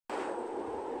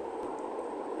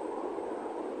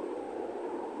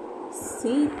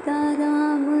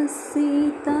सीताराम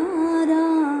सीताराम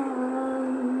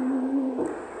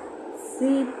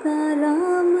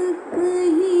सीताराम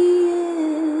कहिए,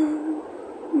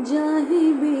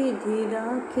 जाहि विधि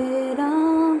राखे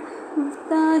राम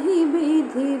ताहि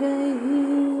विधि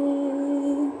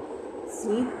रहिए।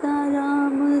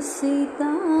 सीताराम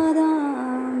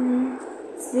सीताराम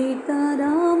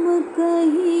सीताराम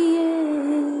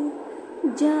कहिए,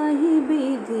 जाहि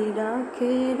विधि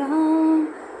राखे राम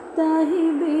ताहि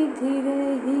विधि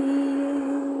रहिए।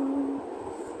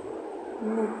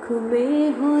 मुख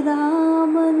में हो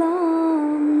राम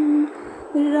नाम,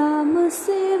 राम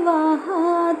सेवा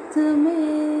हाथ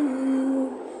में।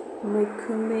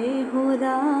 मुख में हो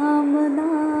राम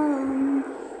नाम,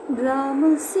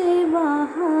 राम सेवा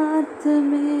हाथ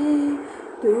में।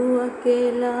 तू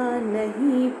अकेला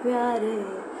नहीं प्यारे,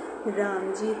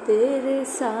 राम जी तेरे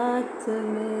साथ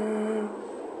में।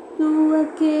 तू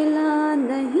अकेला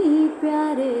नहीं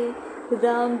प्यारे,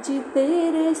 राम जी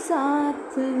तेरे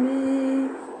साथ में।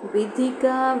 विधि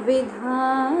का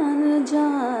विधान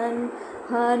जान,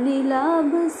 हानि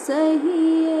लाभ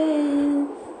सहिए।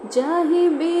 जाहि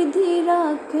विधि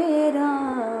राखे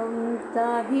राम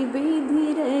ताहि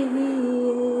विधि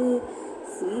रहिए।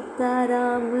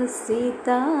 सीताराम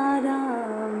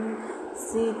सीताराम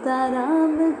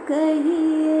सीताराम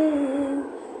कहिए,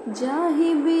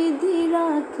 जाहि विधि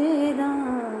राखे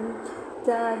राम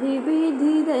ताहि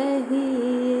विधि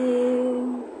रहिए।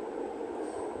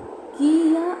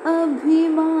 किया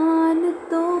अभिमान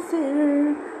तो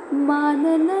फिर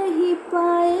मान नहीं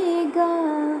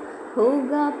पाएगा,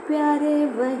 होगा प्यारे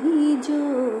वही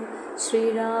जो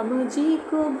श्री राम जी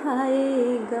को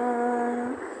भाएगा।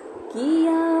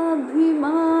 किया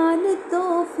अभिमान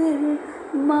तो फिर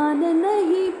मान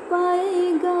नहीं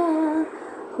पाएगा,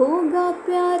 होगा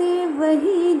प्यारे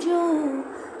वही जो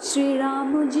श्री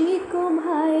राम जी को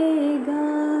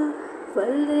भाएगा।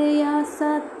 फल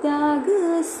आशा त्याग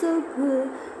सुख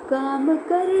काम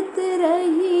करते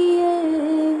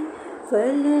रहिए।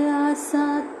 फल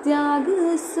आशा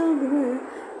त्याग सुख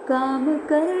काम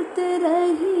करते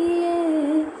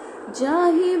रहिए।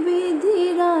 जाहि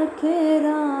विधि राखे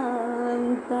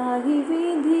राम ताहि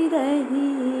विधि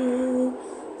रहिए।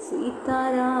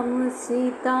 सीताराम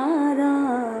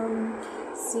सीताराम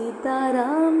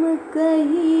सीताराम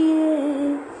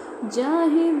कहिए,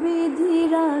 जाहि विधि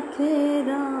राखे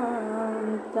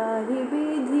राम ताहि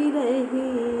विधि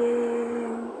रहिए।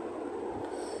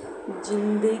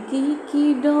 जिंदगी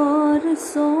की डोर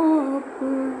सौंप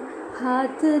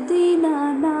हाथ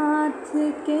दीनानाथ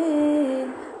के।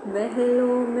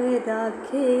 महलों में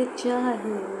राखे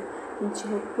चाहे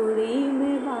झोपड़ी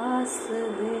में वास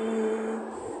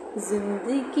दे।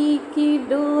 जिंदगी की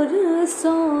डोर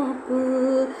सौंप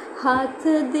हाथ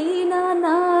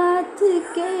दीनानाथ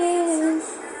के।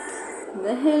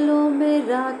 महलों में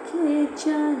राखे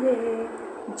चाहे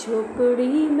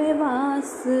झोपड़ी में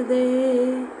वास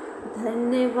दे।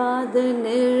 धन्यवाद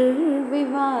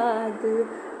निर्विवाद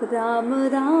राम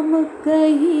राम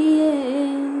कहिए।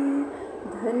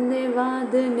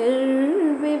 धन्यवाद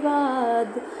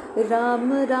निर्विवाद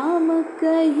राम राम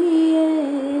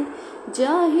कहिए।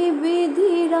 जाहि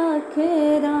विधि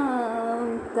राखे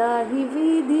राम ताहि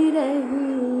विधि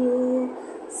रहिए।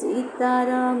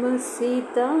 सीताराम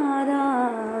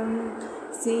सीताराम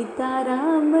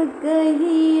सीताराम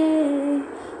कहिए,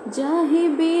 जाहि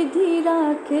विधि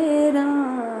राखे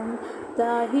राम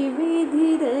ताहि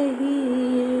विधि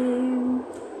रहिए।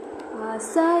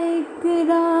 आशा एक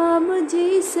राम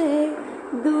जी से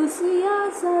दूसरी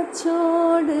आशा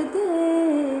छोड़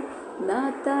दे।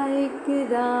 नाता एक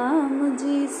राम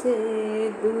जी से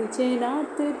दूजे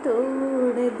नाते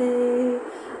तोड़ दे।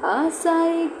 आशा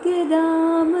एक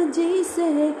राम जी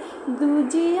से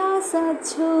दूजी आशा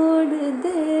छोड़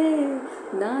दे।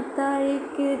 नाता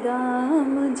एक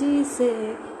राम जी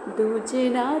से दूजे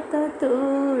नाता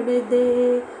तोड़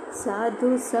दे।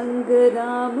 साधु संग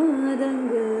राम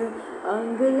रंग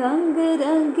अंग अंग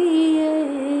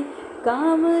रंगिए।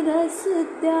 काम रस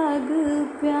त्याग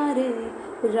प्यारे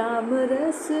राम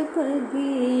रस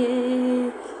पगिए।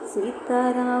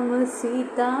 सीताराम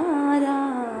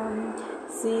सीताराम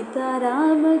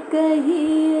सीताराम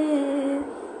कहिए,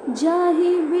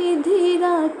 जाहि विधि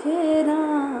राखे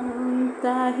राम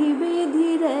ताहि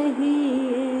विधि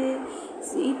रहिए।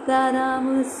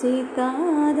 सीताराम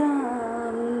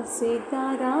सीताराम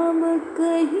सीताराम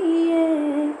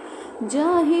कहिए,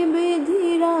 जाहि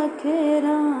विधि राखे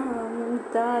राम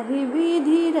ताहि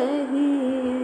विधि रहिए।